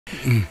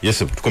Yes,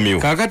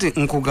 tukomyewo. Kakati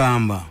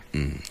nkugamba.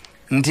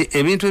 Nti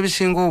ebintu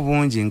ebisinga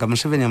obungi nga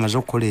Museveni amaze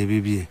okukola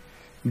ebibye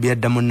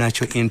byadda mu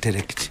natural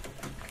intellect.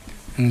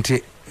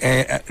 Nti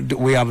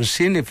we have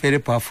seen a very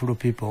powerful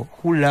people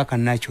who lack a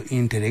natural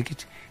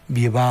intellect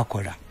bye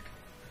bakola.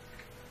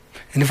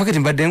 In fact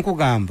mbadde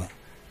nkugamba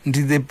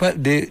nti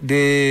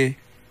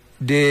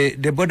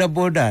the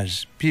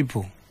borders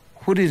people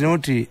who did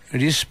not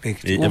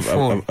respect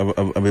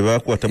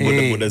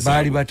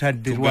bali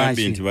batadde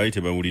lwaki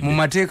mu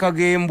mateeka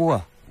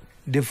g'embwa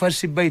the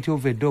first bite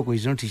of a dog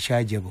is not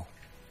chargeable.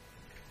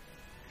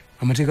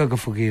 Amateeka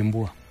gafuga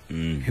embwa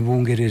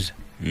ebungereza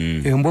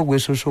embwa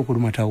gwesoose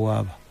okuluma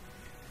tawaaba.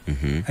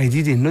 I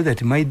didn't know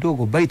that my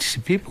dog bites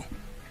people.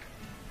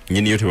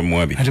 Nyini yote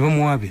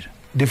bamuwabira.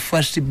 The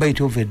first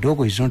bite of a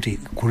dog is not a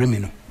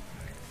criminal.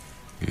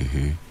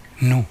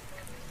 No.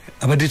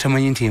 Abadde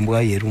tamanyi nti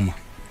embwa yeruma.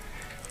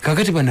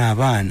 Kakati bano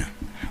abaana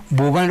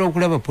bw'obanda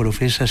okulaba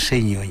Professor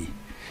Senyonyi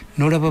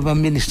n'olaba ba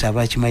minisita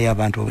abakimayi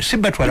abantu abo si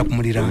batwala ku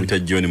muliraano.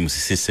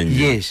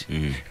 Yes.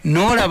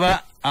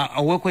 N'olaba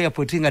aweko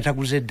airport nga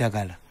taguze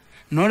eddagala.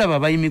 N'olaba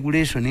ba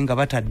immigration nga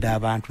batadde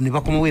abantu ne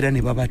bakomawo era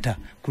ne babata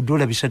ku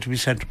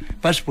 $3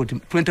 passport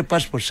 20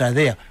 passports are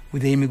there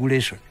with the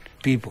immigration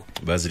people.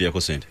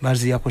 Baziriyako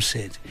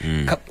sente.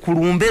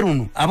 Kulumbe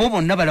runo abo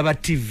bonna balaba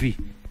TV.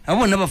 Abo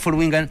bonna ba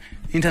following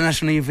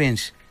international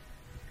events.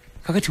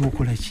 Kakati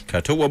ukola ki?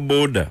 Kato wa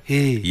border.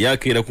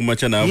 Yakeera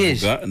kumacha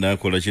n'avuga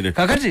n'akola kile.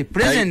 Kakati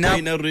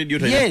president na radio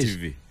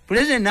TV.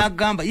 President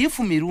n'agamba if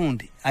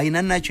Mirundi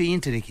ayina nacho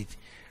intellect.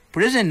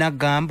 President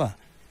n'agamba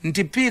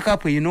nti pick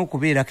up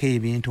okubeerako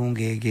ebintu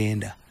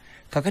ng'egenda.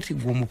 Kakati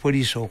gwe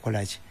omupoliisi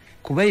okola ki?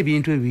 Kuba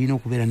ebintu ebirina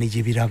okubeera ne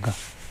gye biraga.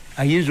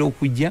 Ayinza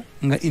okujja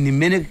nga in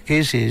many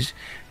cases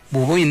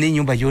bw'oba olina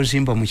ennyumba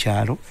gy'ozimba mu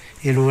kyalo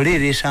eroole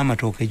ereesa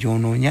amatooke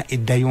gy'onoonya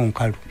eddayo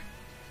nkalu.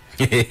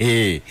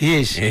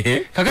 Yes.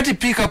 Kakati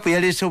pick up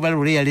yaleese oba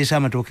loole yaleese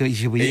amatooke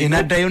kibuye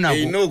enaddayo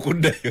nago.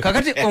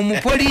 Kakati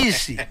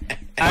omupoliisi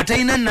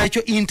atalina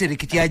nakyo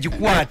intellect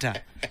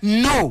agikwata.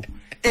 No.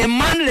 A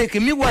man like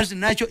me was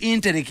natural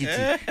intellect.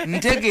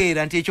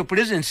 Ntegeera nti ekyo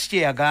president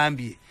kye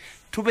yagambye.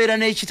 Tubeera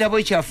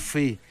n'ekitabo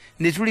kyaffe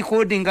ne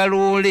tulikodinga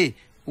loole.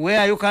 Where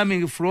are you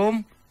coming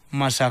from?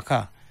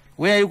 Masaka.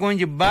 Where are you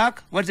going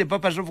back? What's the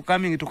purpose of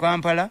coming to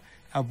Kampala?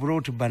 I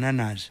brought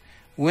bananas.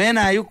 When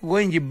are you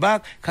going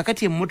back?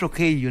 Kakati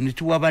emmotoka eyo ne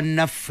tuwa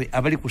bannaffe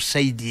abali ku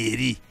side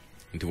eri.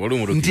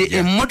 Nti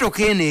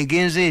emmotoka eno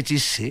egenze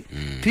etisse,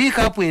 pick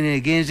up eno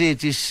egenze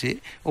etisse,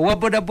 owa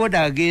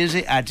bodaboda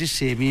agenze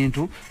atisse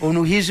ebintu,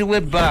 ono his way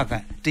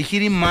back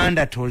tekiri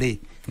mandatory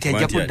nti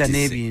ajja kudda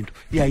n'ebintu.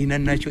 Yayina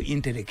nakyo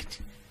intellect.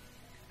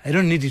 I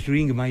don't need to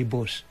ring my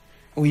boss.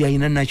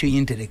 Yayina nakyo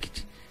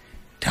intellect.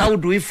 How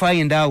do we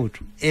find out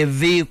a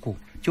vehicle?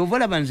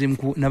 Kyovala banze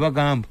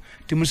nabagamba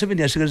ti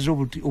Museveni asigaza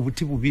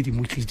obuti bubiri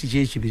mu kiti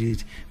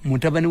ky'ekibiriti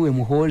mutabani we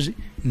Muhoozi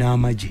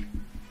n'amagye.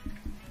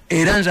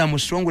 Era nze am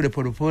strongly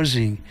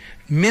proposing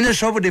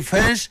Minister of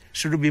Defense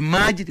should be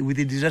merged with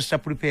the disaster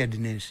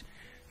preparedness.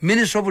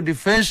 Minister of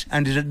Defense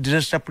and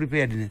disaster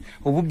preparedness.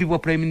 Obubbi bwa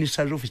Prime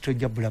Minister's office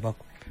tojja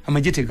bulabako.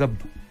 Amagye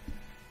tegabba.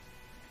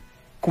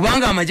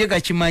 Kubanga amagye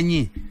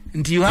gakimanyi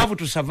nti you have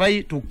to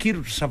survive, to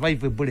kill to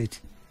survive a bullet.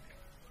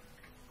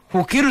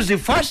 Who kills the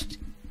first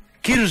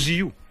kills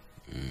you.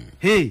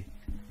 Hey,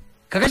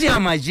 kakati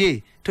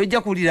amagye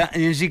tojja kulira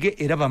enzige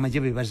era bamagye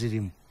be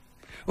bazirimu.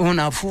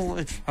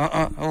 Onafu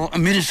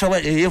minister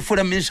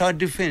yefula minister of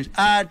defense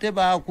ate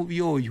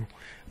bakubyoyo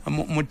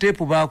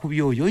mutepu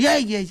bakubyoyo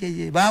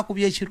ye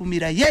bakubye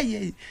ekirumira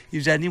ye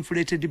is an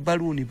inflated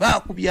balloon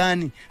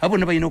bakubyani abo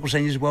nabayina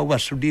okusanyizibwa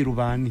basudiru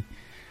bani.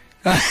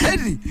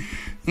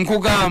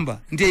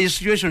 Nkugamba nti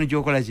situation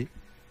gyokola ki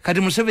kati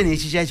Museveni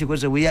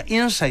ekikyakikoze we are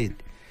inside.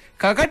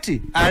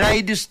 Kakati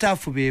allied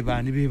staff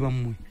bebani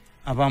bebamwe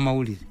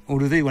abamawulire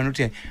oludde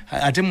wanoti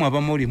ate mu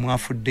abamawulire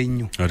mwafudde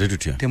nnyo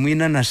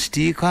temuyina na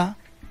sticker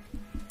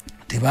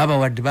tebaba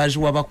wadde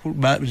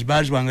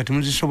baziwanga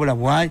temuzisobola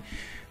bwayi.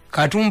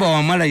 Katumba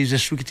Wamala is a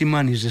strict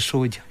man, is a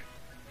soldier.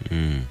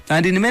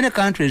 And in many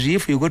countries,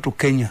 if you go to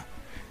Kenya,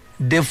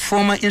 the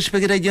former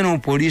Inspector General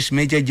of Police,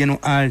 Major General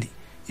Ali,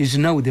 is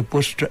now the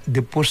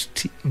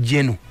post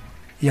general,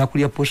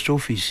 Yakulia Post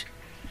Office.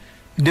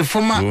 The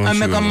former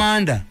Army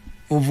Commander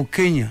of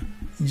Kenya,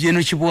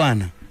 General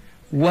Chibwana,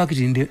 worked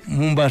in the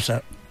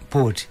Mombasa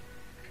port.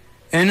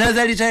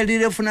 Another retired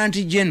Lieutenant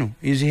General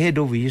is head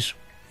of ISO.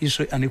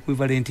 ISO an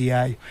equivalent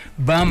yayo.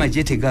 Bama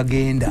jete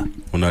gagenda.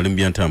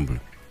 Unalimbia ntambula.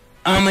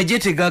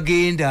 Amajete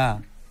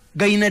gagenda.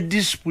 Gaina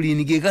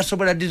discipline ge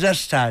gasobola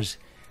disasters.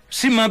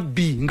 Sima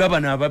B ngaba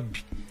na ababbi.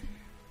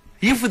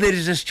 If there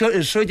is a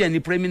soldier in the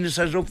Prime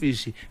Minister's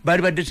office,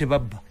 bali badete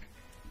babba.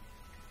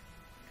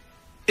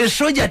 A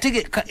soldier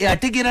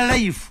ategera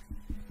life.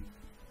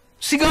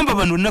 Sigamba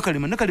bano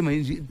nakalima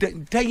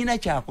tayina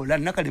kyakola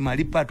nakalima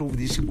ali part of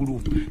this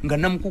group nga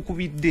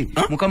namukukubidde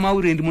mukama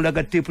awure ndi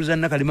mulaga tape za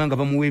nakalima nga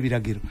bamuwe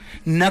ebiragiro.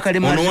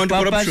 Nakalima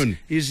purpose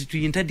is to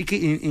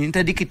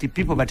interdict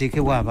people bateke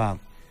wababo.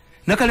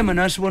 Nakalima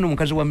nasibona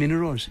mukazi wa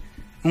minerals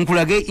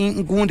nkulage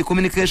ingundi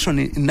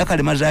communication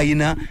nakale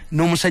mazayina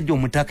n'omusajja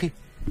omutake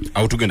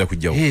awo tugenda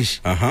kujjawo.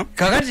 Yes.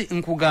 Kakati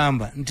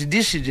nkugamba nti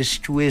this is the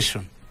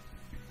situation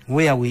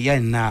where we are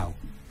now.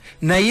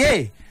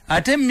 Naye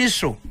ate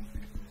miso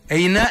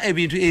eina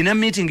ebintu eina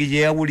meeting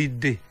gye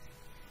yawulidde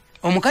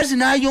omukazi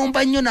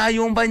n'ayomba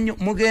nnyo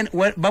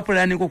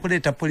bapulani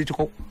okuleeta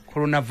political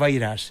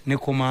coronavirus ne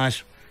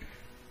commercial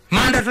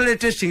mandatory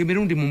testing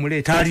Mirundi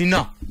mumuleeta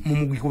alina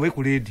mumugikobe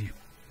ku radio.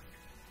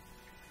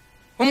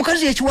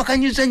 Omukazi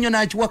yakiwakanyiza nnyo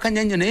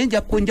n'akiwakanya nnyo naye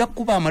nja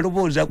kuba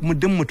amalobooza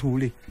mudde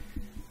mutuule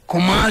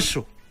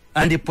commercial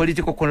and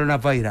political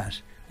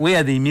coronavirus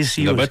where they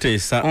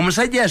misuse.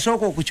 Omusajja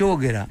yasooka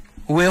okukyogera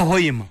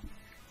wehoyima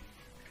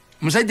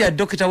musajja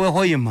Dr.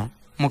 wehoyima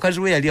mukazi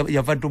we yali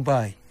yava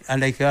Dubai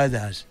unlike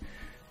others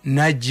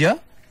najja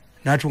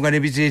natunga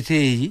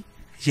nebiteteeyi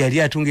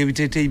yali atunga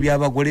ebiteteeyi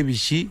by'abagole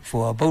biki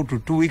for about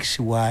 2 weeks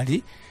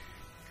wali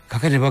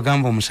kakati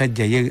bagamba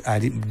omusajja ye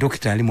ali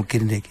doctor ali mu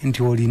clinic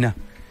nti olina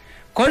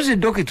kozi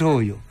doctor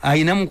oyo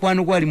ayina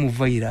mukwano gwali mu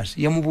virus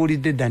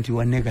yamubuulidde dda nti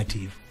wa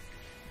negative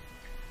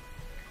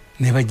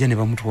ne bajja ne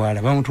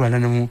bamutwala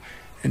namu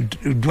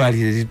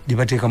dwalire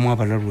libateekamu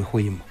abalala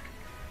wehoyima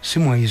si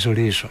mu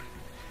isolation.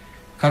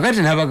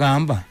 Kakati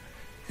nabagamba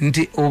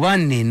nti oba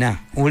nina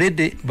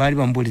olede bali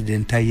bambulidde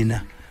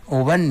ntayina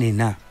oba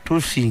nina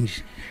two things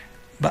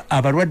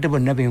abalwadde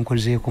bonna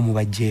benkozeeko mu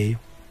bajjeeyo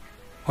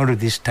all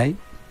this time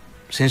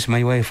since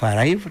my wife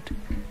arrived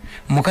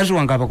mukazi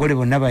wange abagole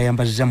bonna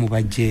bayambazza mu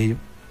bajjeeyo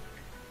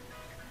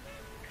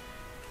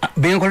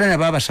benkola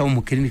nabo abasawo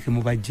mu clinic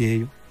mu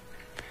bajjeeyo.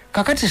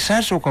 Kakati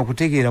sasooka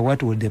kutegeera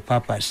what was the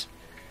purpose.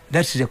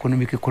 That's the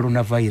economic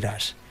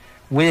coronavirus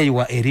where you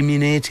are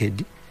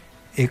eliminated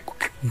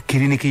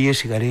clinic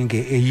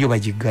yesigalenge eyo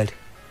bajigale.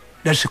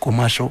 That's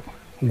commercial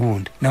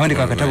good.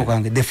 Nawandika akatabo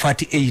kange the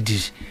fatty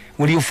AIDS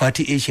wali you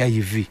fatty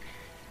HIV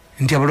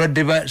nti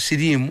abalwadde ba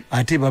sirimu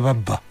ate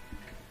bababba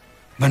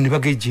bandi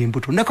bageje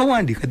embuto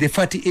nakawandika the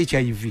fatty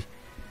HIV.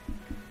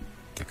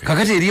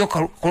 Kakati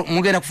eriyo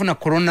mugenda kufuna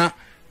corona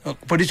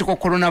political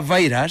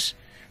coronavirus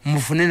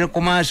mufunene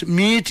commerce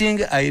meeting.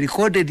 I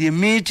recorded a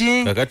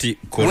meeting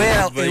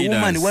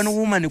where one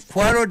woman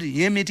quarreled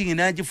ye meeting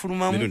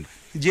inajifulumamu.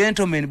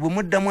 Gentlemen,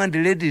 bumuddamu and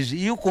ladies,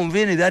 you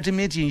convene that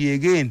meeting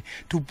again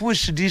to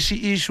push this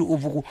issue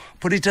of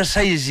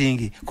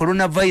politicizing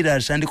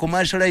coronavirus and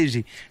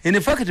commercializing. In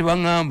fact,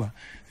 bangamba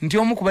nti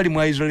omu kubali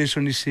mu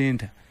isolation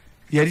center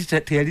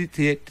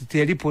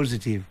yali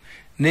positive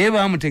naye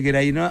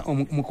bamutegera ina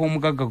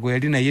omugagga gwe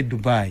yali naye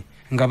Dubai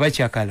nga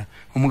bakyakala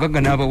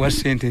omugagga n'aba wa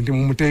sente nti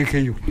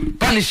mumuteekeyo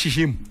punish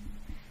him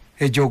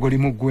ejogo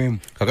limugwemu.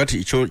 Kakati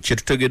icho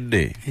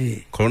kyetutegedde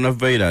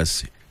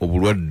coronavirus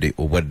obulwadde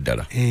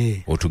obwaddala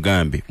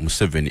otugambe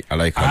Museveni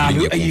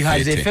he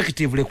has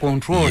effectively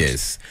controlled.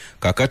 Yes.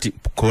 Kakati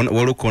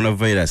waliwo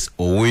coronavirus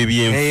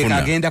ow'ebyenfuna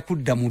agenda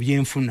kudda mu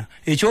byenfuna.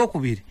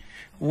 Ekyokubiri,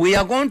 we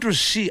are going to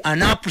see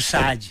an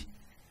upsurge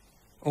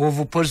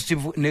of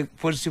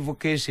positive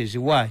cases.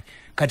 Why?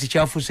 Kati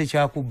kyafuse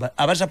kyakuba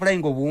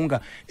abasupplying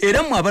obuwunga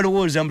era mu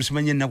abalowooza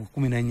musimanye ennaku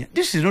 14.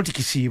 This is not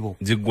kisiibo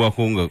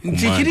ziggwako nga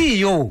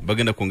ntikiriyo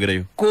bagenda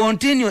kwongerayo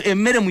continue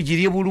emmere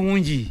mugirye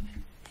bulungi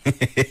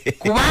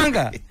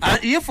kubanga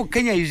if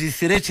Kenya is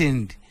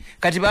threatened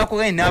kati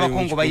bakogaye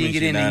n'abakongo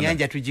bayingire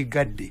n'ennyanja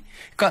tugigadde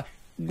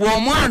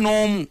gw'omwana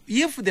omu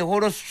if the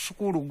whole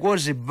school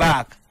goes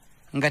back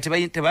nga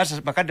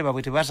bakadde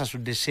babwe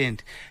tebasasudde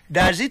sente,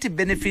 does it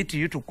benefit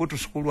you to go to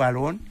school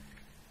alone?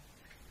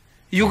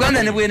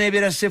 Uganda ne bwena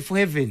ebeera safe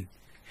haven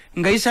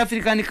nga East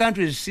African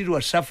countries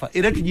still suffer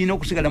era tujina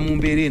okusigala mu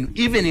mbeera eno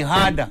even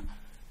harder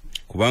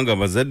kubanga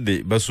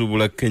bazadde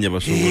basuubula Kenya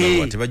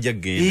basuubula tebajja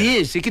genda.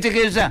 Yes,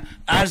 ikitegeeza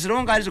as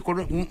long as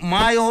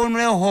my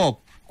only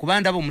hope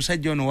kubanda abo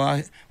musajja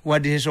ono wa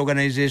this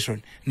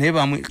organization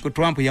naye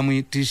Trump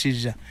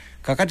yamuyitisiza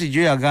kakati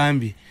jo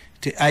yagambye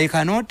I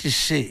cannot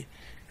say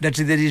that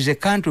there is a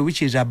country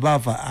which is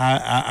above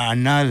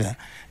another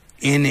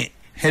in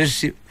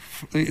health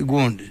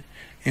good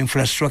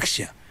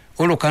infrastructure.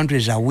 All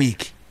countries are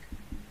weak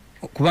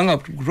kubanga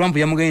Trump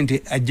yamugaye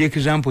nti ajje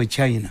example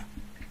China.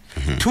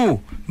 Two,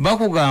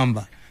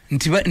 bakugamba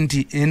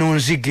nti eno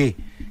nzige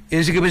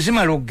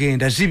bezimala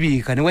okugenda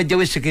zibiika ne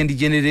wajjawo second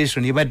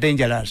generation eba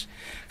dangerous.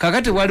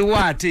 Kakati waliwo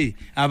ate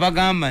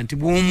abagamba nti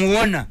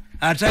bw'omuwona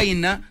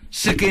atayina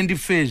second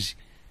phase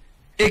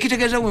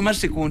ekitegeeza we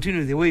must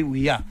continue the way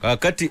we are.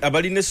 Kakati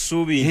abalina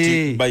essuubi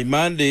nti by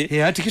Monday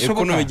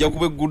economy ejja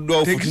kuba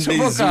eguddwawo 14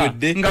 days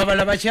ziwedde nga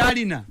balaba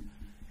kyalina.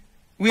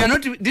 We are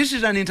not, this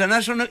is an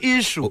international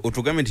issue.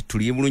 Otugambe nti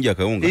tuliye bulungi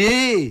akawunga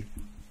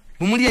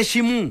bumulya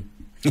kimu.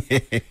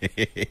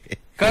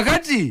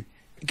 Kakati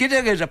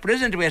kitegeeza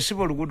president bwe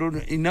yasiba oluguudo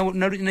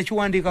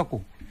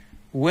nakiwandiikako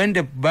when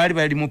the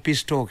bali mu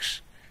peace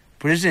talks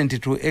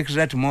president to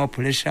exert more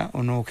pressure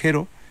on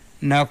Okero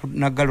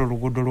naggala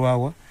oluguudo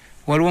lwawa.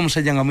 Waliwo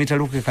omusajja nga muyita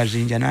Luke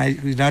Kazinja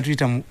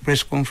n'atuyita mu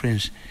press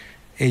conference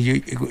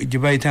gye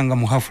bayitanga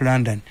mu Half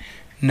London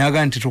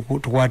naga nti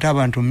tukwata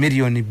abantu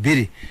milioni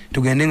 2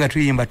 tugende nga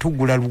tuyimba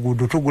tugula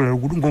lugudo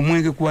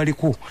ng'omwenge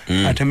kwaliko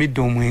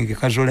atamidde omwenge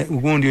kazola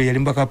ugundi yo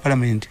yalimba ka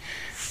parliament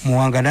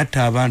muwanga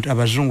natta abantu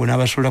abazungu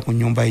n'abasula ku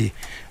nyumba ye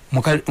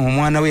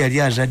omwana we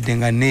yali azadde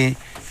nga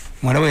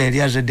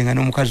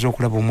n'omukazi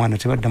okulaba omwana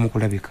tebaddamu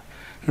kulabika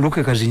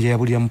luke kazinja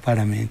yabulira mu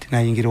parliament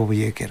nayingira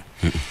obuyeekera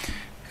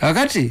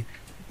kakati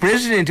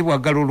president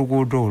bwagala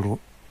oluguudo olwo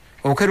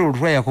okero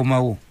olutwa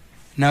yakomawo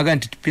naga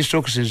nti peace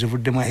talks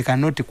zivuddemu I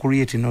cannot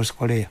create North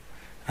Korea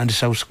and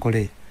South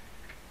Korea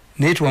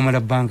naye tuwamala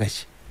bbanga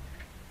ki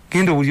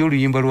genda buli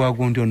oluyimba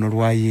lwagundi ono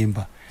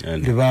lwayimba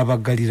lwe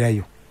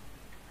baabaggalirayo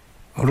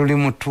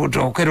olulimu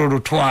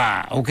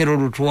okero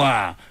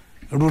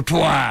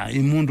lutwa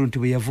emundu nti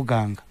bwe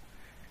yavuganga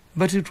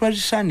but it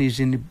was son is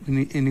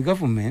in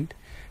government.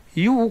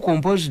 You who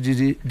composed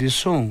the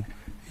song,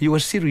 you are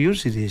still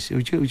useless.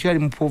 You are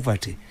in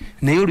poverty.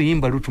 Na yolu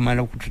yimba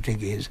lutumala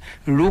kututegeza.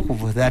 Look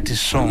for that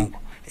song.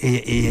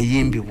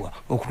 Yimbiwa.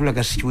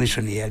 Okulaga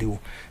situation yaliwo.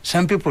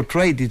 Some people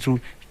tried to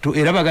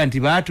erabaga nti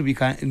batu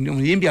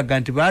yimbi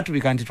aganti batu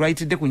bikanti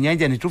twaitide ku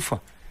nyanja nitufa.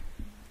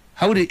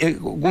 How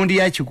gondi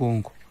ya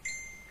Chigongo.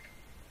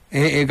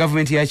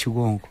 Government ya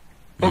Chigongo.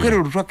 Okay,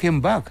 lutwa came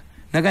back.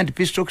 Naganti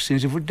peace talks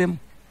nzivuddemu.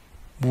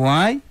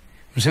 Why?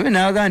 Museveni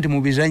naga nti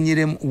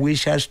mubizanyire we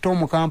shall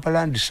storm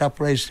Kampala and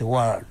surprise the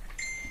world.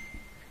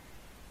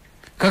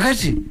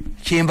 Kakati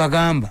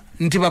kyembagamba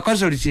nti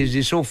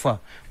bakazolite sofa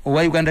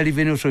owa Uganda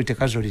Revenue Authority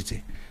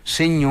kazolite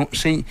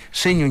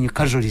Senyonyi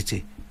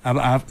kazolite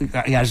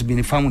has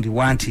been found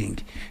wanting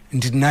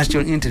nti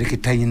National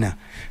Intellect Talina.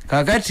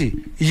 Kakati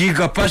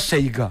yiga pasta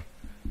yiga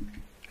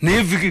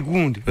neviki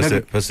gundi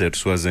pasta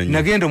tuswazanyi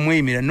nagenda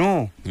mwemira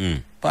no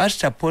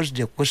pastor posed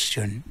the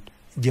question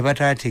gye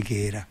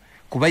batategeera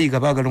kuba yiga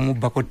bagala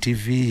omubako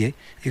TV ye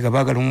yiga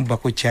bagala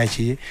omubako church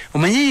ye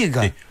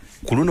omanyiga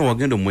kuluno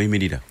wagenda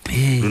omwemirira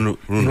luno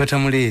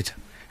batamuleeta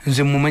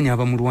nze mumanya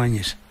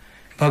abamulwanyisa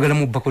bagala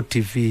omubako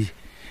TV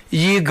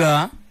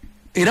yiga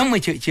era mu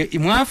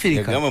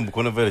Africa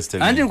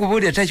andi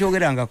nkubuli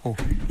atachyogerangako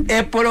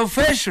a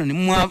profession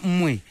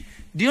mwe.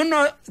 Do you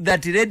know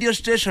that radio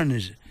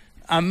stations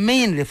are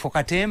mainly for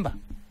Katemba?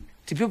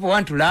 The people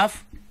want to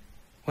laugh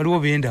waliwo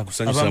benda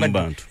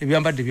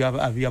ebyambadde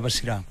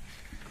byabasiramu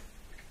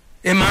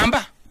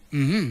emamba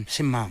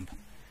simamba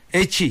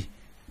echi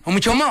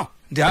omuchomo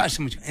nda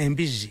simucho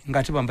embizi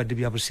ngati bambadde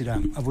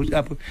byabusiramu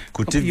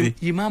ku TV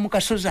imamu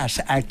kasoza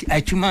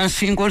achuma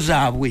nsingo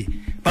zaabwe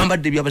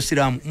bambadde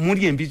byabusiramu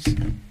muri embizi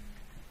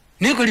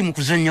niko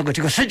limukuzanya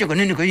gati kasajja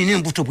kanene ko yine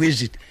mbuto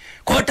bwezit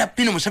kota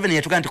pino Museveni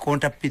yatukanti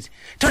konta piti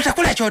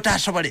totakula chota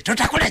asobole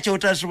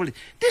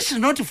this is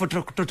not for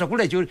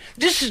totakula chota.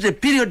 This is the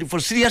period for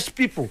serious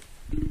people.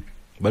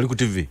 Bali ku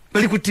TV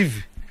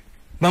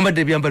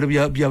bambadde byambalo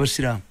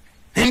byabusiramu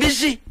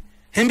embizi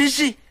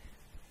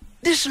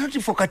this is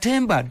not for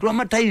Katemba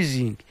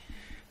dramatizing.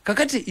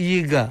 Kakati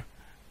yiga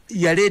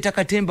yaleta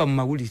Katemba mu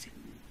mawulire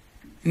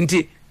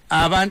nti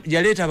abantu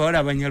yaleta abawala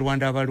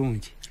abanyarwanda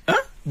abalungi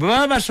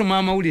baba basoma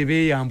amawulire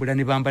beyambula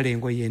ne bambala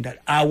engoye endala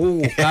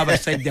awo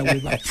abasajja we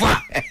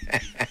bafa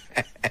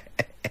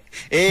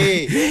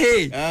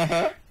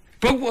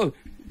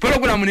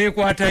program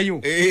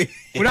nekwatayo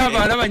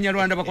kulaba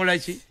abanyarwanda bakola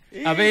ki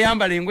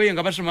abeyambala engoye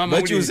nga basoma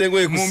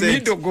amawulire mu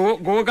middle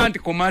go kanti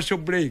commercial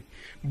break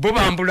bo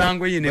bambula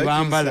engoye ne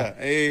bambala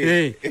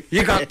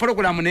yika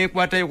program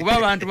nekwatayo kuba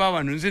abantu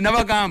babano nze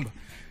nabagamba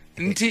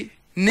nti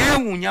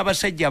newunya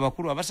abasajja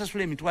abakulu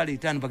abasasula emitwalo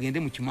 5 bagende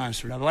mu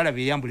kimansula abawala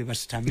beyambule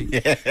basitame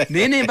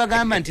nene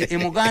mbagamba nti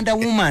emuganda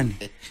woman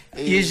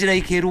is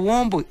like a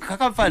Luwombo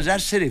kakafaza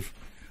self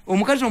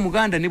omukazi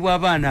omuganda ne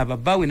bw'abaana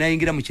ababawe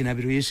nayingira mu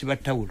kinabiro yesi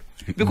batawulo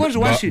because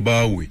once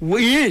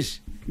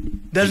yes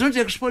does not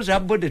expose her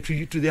body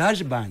to the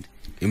husband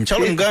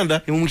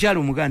omukyalo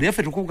omuganda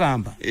yaffe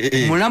tukugamba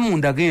mulamu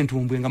ndaga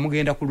entumbwe nga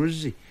mugenda ku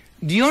luzzi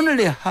the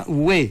only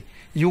way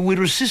you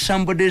will see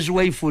somebody's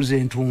wife who's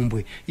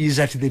entumbwe is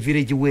at the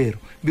village well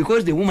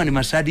because the woman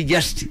must have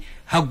just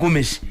her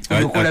gomesi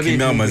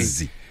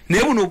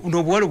nebuno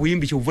nobwalo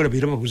buyimbi kyovula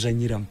biraba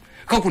buzanyiramu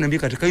kakuna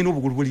mbikati kaino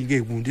obugulu bulinga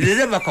egundi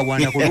lera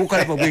bakawana ko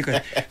lokala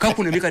babweka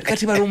kakuna mbikati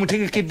kati bali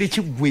omutegekedde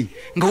kigwe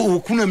nga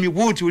okuna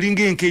miboti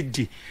olinga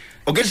enkejje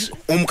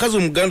omukazi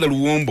omuganda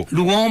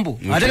Luwombo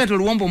ate kati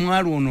Luwombo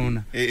mwalo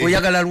onona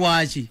oyagala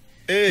lwaki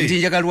nti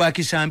njagala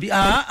lwakisambi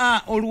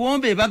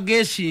Oluwombo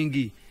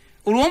ebagesingi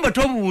Luwombo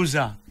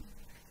tobuuza.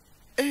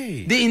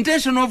 The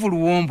intention of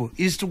Luwombo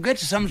is to get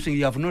something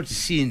you have not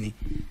seen.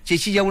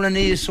 Chechijawula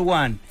ne yeso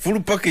one full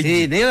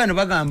package. Naye bano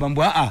bagamba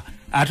mbwa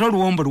ate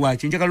Luwombo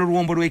lwaki njagala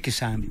Luwombo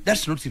lw'ekisambi.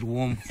 That's not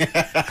Luwombo.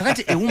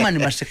 Kakati a woman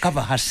must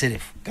cover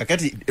herself.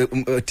 Kakati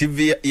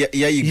TV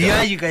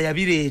yayiga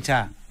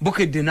yabireeta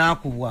bukedde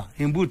nakubwa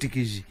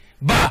embutikizi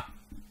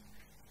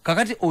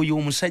kakati oyo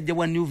omusajja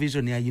wa New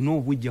Vision yayina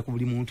obujja ku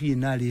buli muntu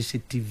yenna aleese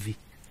TV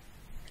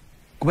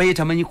kuba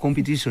yetamanyi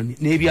competition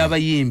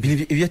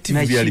n'ebyabayimbi ebya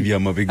TV byali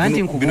byamabega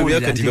bino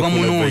byakati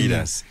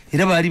bamuvirus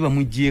era bali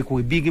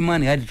bamujjeko big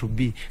man had to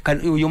be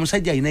oyo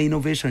omusajja ayina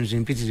innovations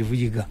empitirivu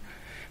yiga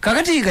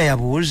kakati yiga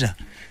yabuuza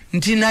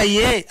nti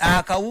naye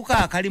akawuka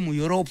akali mu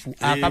Europe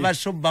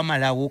akabaso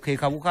bamalawo ke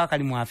kawuka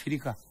akali mu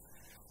Africa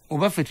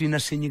oba ffe tulina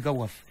senyiga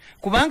waffe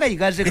kubanga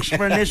yiga's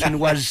explanation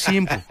was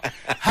simple.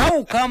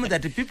 How come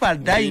that people are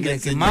dying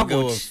like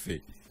maggots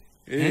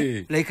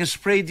like a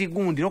sprayed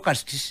gundi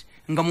locusts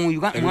nga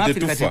mu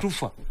Africa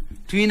tetufa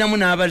tulina mu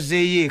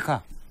n'abazeeyo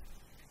eka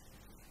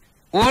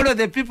all of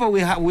the people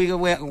we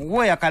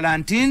were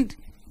quarantined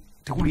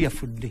tekuli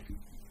yafudde.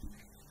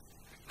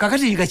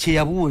 Kakati yiga kye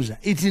yabuuza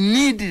it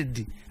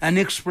needed an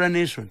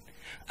explanation.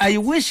 I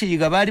wish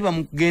yiga baali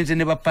bamugenze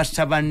ne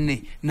bapasta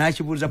banne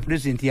n'akibuuza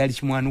president yali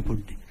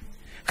kimwanukudde.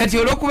 Kati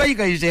olwokuba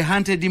yiga is a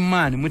hunted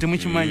man mwete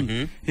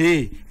mukimanyi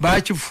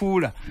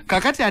baakifuula.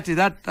 Kakati at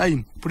that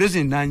time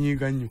president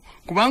n'anyiiga nnyo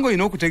kubanga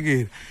olina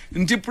okutegeera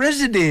nti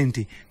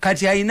president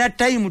kati alina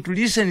time to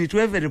listen to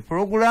every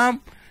program,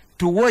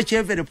 to watch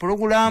every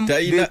program.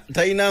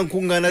 Taina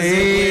nkungana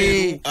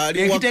zeeru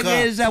ali waka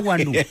ekitegeeza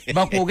wano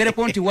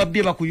bakwogereko nti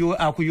wabbye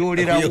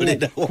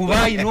akuyolerawo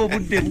kuba alina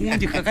obudde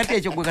bungi. Kakati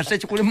ekyo gwe kasa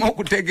kikulema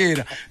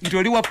okutegeera nti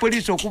oli wa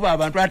poliisi okuba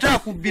abantu ate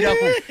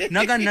akubbirako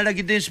nagani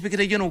nalagidde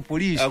inspector general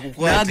police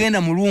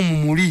n'agenda mu luumu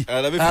muli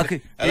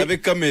alabe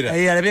kamera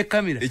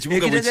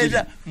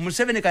ekitegeeza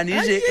Museveni can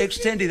easily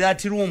extend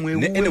that room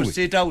ewu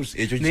State House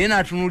naye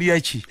n'atunulira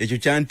ki ekyo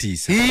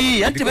kyantiisa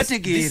ate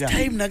bategeera this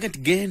time nagati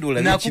genda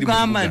olabe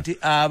nakugamba nti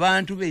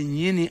abantu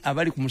bennyini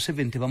abali ku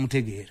Museveni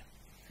tebamutegeera.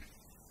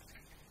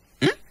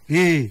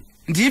 Nti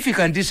if you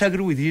can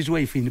disagree with his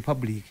wife in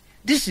public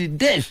this is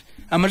death.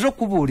 Amaze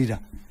okubuulira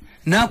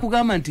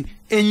n'akugamba nti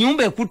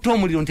ennyumba ekutta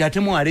omuliro nti ate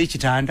mwala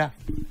ekitanda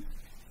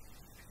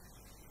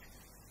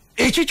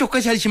ekyo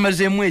kyokka kyali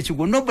kimazeemu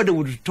ekigo. Nobody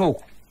would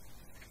talk.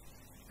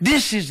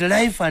 This is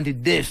life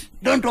and death.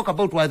 Don't talk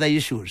about other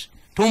issues.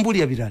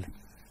 Tombulya birala.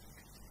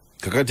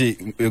 Kakati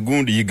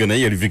gundi yiga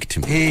naye yali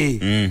victim.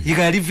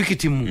 Yiga yali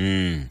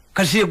victim.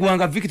 Kasi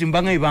yegwanga victim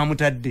banga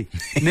ibamutadde.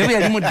 Never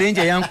yali mu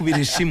danger yankubira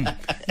essimu.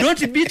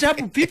 Don't beat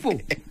up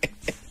people.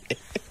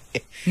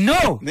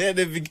 No. They are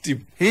the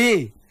victim.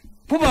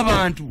 Puba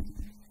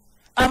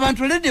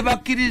abantu lede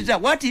bakkiriza.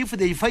 What if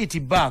they fight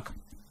back?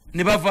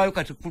 Ne bavaayo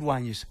kati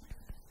kulwanyisa.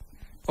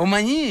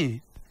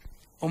 Omanyi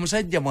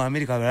omusajja mu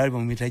America bali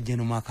bamuyita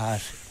General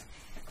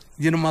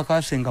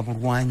Makase nga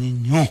mulwanyi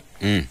nnyo.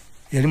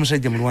 Yali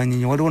musajja mulwanyi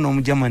nnyo. Waliwo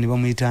n'omujamani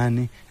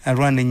bamuyitaani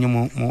alwana ennyo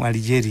mu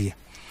Algeria.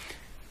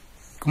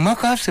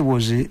 Makase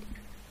was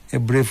a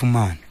brave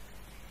man.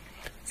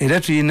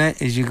 Era tulina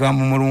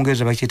ekigambo mu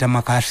Lungereza bakiyita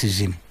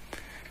Makasism.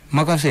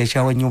 Makase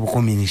yakyawa nnyo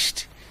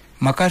obucommunist.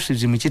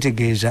 Makasism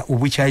kitegeeza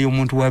obukyayi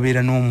omuntu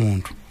wabeera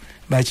n'omuntu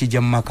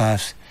bakijja mu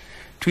Makase.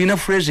 Tulina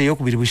phrase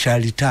ey'okubiri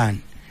bushalitan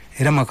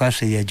era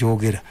Makase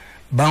yagyogera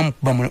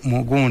bamukuba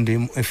mu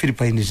gundi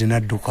Philippines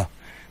n'adduka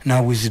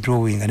now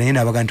withdrawing naye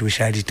n'abaga nti we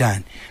shall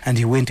return and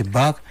he went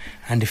back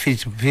and the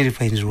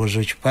Philippines was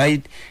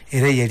occupied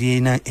era yali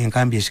erina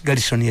enkambi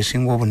Garrison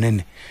esinga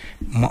obunene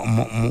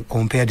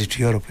compared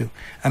to Europe.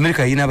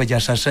 America yina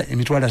abajasasa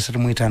emitwalo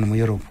 35 mu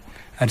Europe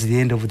at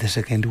the end of the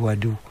Second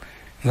World War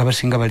nga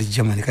basinga bali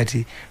Germany.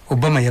 Kati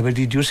Obama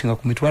yabali reducing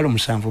ku mitwalo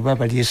 7 baba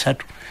bali 3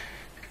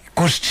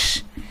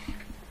 costs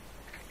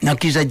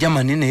nakiza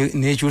Germany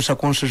nekyusa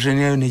constitution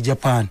yayo ne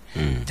Japan.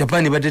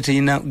 Japan badde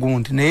teyina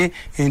gundi naye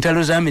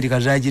entalo za America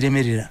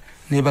zagiremerera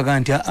ne baga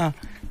nti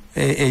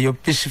eyo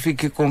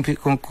Pacific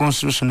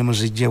constitution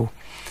muzijjewo.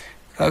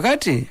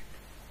 Kakati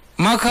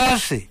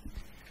Makase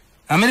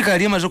America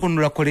yali amaze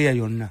okununula Korea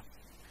yonna.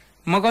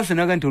 Makase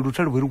naga nti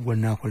olutalo bwe lugwa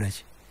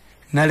nakolaki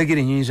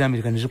nalegera ennyonyi za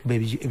America nezikuba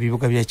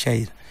ebibuga bya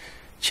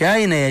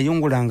China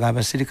yayungulanga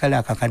abasirikale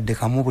akakadde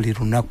kamu buli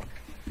lunaku.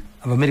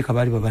 Abamerika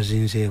baali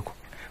babazinzeeko.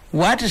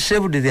 What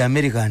saved the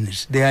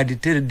Americans? They had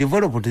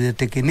developed the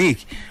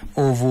technique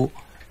of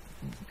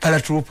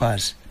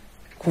paratroopers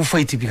who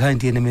fight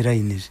behind the enemy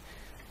lines.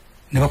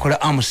 Never call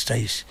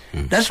armistice.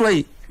 That's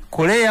why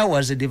Korea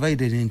was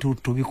divided into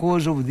two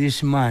because of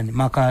this man,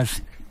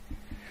 Makase.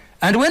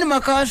 And when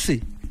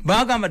Makase,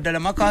 bagamba ddala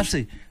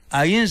Makase,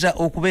 ayinza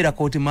okubeera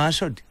court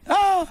martialed.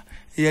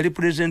 Yali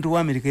president wa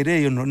America era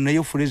eyo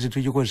nayo phrase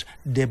tugikoza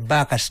the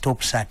back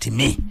stops at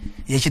me.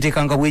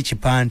 Yekitekanga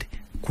w'ekipande.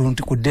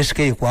 Ku desk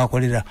ye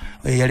kwakolera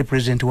yali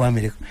president wa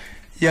America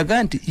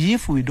yaga nti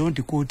if we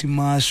don't court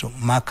martial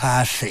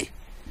Makase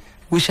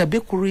we shall be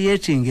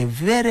creating a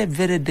very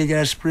very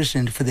dangerous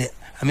precedent for the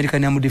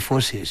American armed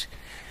forces.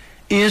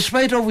 In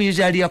spite of his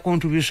earlier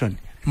contribution,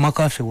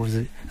 Makase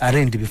was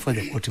arraigned before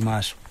the court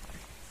martial.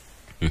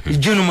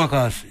 General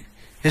Makase,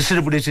 a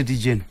celebrated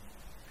general.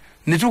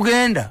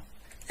 Netugenda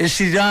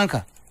Sri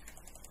Lanka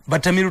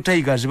Batamiru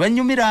Tigers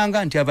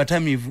banyumiranga nti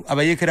abatamivu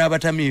abayekera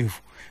abatamivu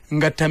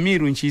nga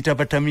Tamiru nchiyita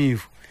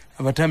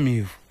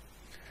abatamivu.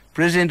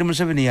 President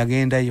Museveni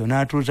yagendayo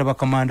n'atuuza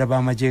bakamanda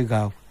b'amagye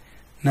gaabwe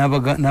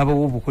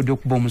n'abawa obukodyo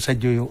okuba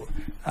omusajja oyo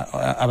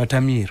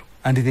abatamiru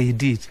and they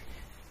did.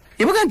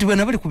 Yabaga nti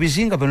bano bali ku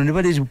bizinga bano ne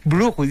bali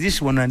block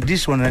this one and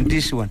this one and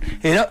this one.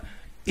 Era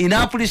in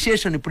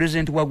appreciation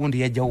president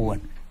wagundi yajjawo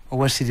wano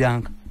owa Sri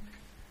Lanka.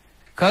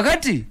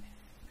 Kakati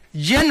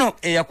jeno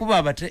eyakuba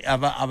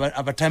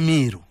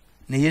abatamiru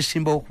ne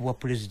yesimba okuwa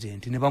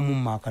president ne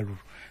bamumma akalulu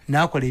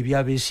nakola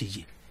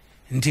ebyabesije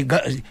nti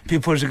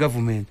people's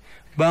government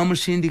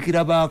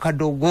bamusindikira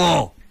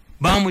bakadogo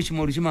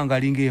bamukimolu kimanga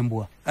alinga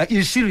embwa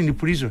is still in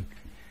prison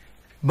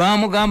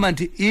bamugamba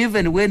nti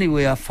even when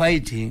we are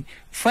fighting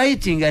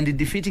and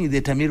defeating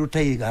the Tamil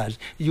Tigers,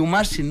 you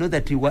must know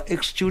that you were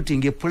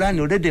executing a plan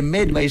already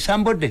made by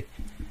somebody.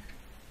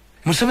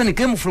 Museveni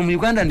came from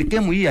Uganda and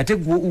came here take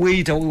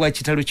wait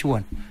wachitalo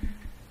chiwana.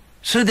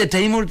 So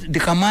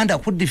the commander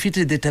who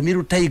defeated the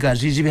Tamil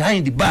Tigers is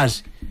behind the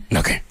bars.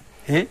 Okay.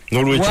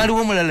 Wali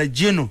womulala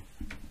Geno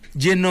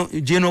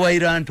wa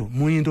Iranto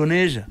mu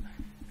Indonesia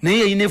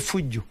naye ine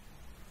fujjo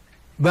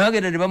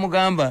bagenda ne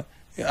bamugamba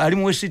ali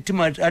mu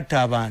sitima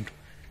atta abantu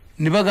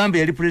ne bagamba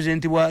yali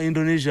president wa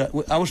Indonesia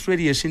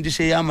Australia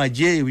sindise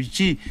yamaje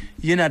wichi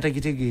yena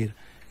atakitegeera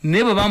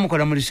ne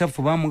bamukola mu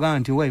lisafu bamugamba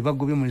nti wai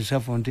bagobye mu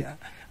lisafu nti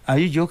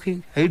are you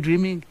joking, are you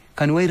dreaming,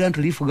 can we run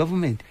to leave for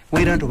government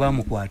we run to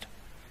bamukwata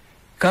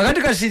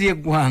kakati kasiri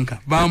eggwanga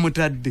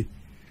bamutadde.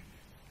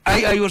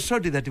 I was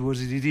told that he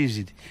was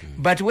released.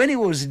 But when he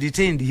was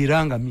detained, he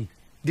rang me.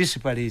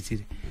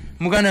 Disparate.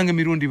 Muganange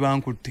Mirundi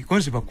bankutte.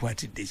 Konse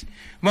bakwatidde.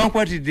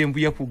 Bankwatidde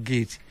mbuya ku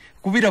gate.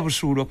 Kubira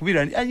busulu,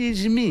 kubira.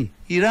 It's me.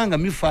 He rang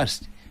me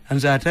first. And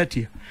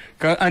Zatatia.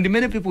 And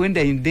many people when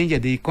they're in danger,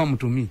 they come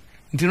to me.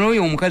 Ntino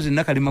yo omukazi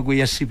nakalima gwe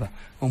yasiba.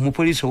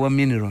 Omupolice wa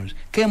minerals.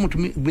 Came to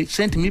me,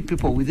 sent me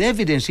people with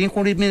evidence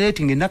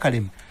incriminating in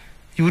Nakalima.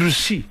 You will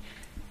see.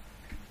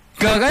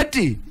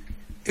 Kagati.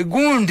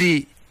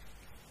 Gundi.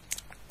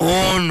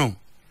 Ono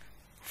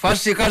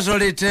first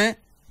casualty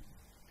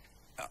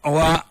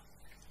wa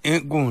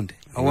Gunde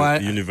wa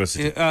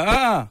university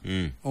wa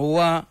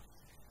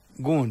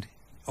Gunde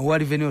wa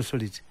revenue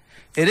authority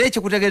ereche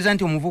kutegeeza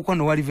nti omuvuko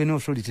no wa revenue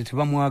authority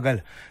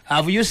tebamwagala.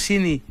 Have you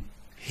seen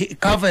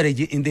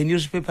coverage in the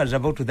newspapers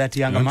about that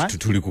young man?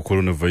 Tutuli ku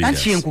coronavirus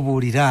anchi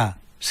enkubulira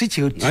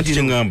sichi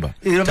anchi ngamba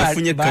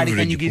tafunye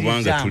coverage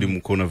kubanga tuli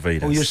mu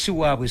coronavirus oyo si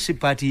wabwe si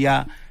party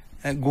ya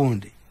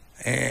Gunde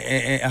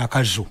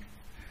akazo.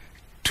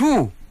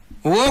 Two,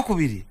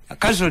 owokubiri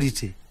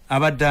casualty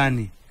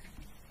abadani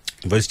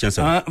Vice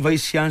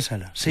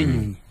Chancellor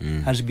Senyonyi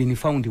has been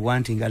found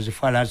wanting as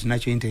far as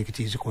national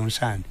integrity is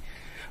concerned.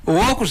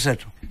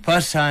 Owokusatu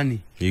Pasani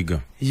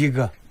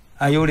Yiga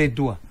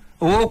ayoleddwa.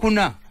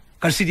 Owokuna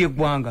Kasirye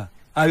Gwanga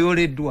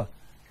ayoleddwa.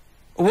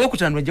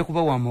 Owokutano ajja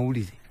kuba wa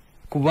mawulire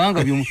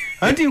kubanga byo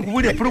anti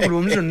nkubulira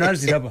program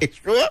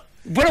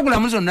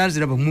zonna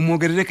naziraba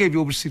mumwogerereko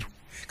ebyobusiru.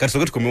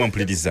 Katusoke tukomewa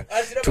mpuliriza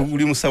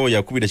tuli musawo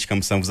yakubira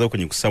kikamusanvuza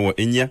kwenye kusawa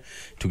enya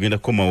tugenda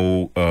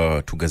koma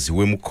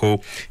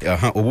tugaziwemuko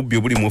obubbi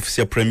obuli mu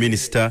ofisi ya prime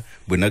minister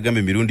bwe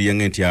nagambe Mirundi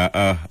yange nti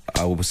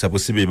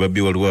obusabusibe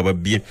babbi waliwo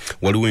ababbi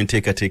waliwo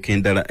enteekateeka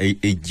endala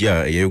ejja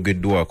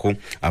yayogeddwako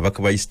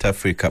abaka ba East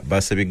Africa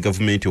basabye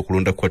government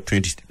okulonda kwa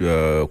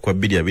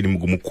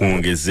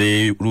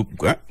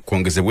 2020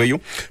 kwongezebweyo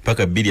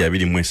paka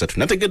 2023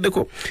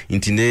 nategeddeko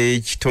nti ne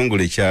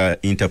kitongole kya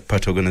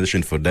Interparty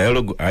Organization for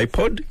Dialogue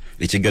IPOD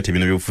ekigate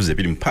bino byofuze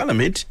biri mu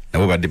parliament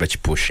nabo badde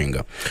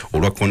bakipushinga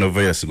olwa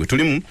coronavirus gwe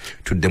tulimu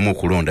tuddemu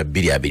okulonda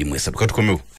 2023 katukomewo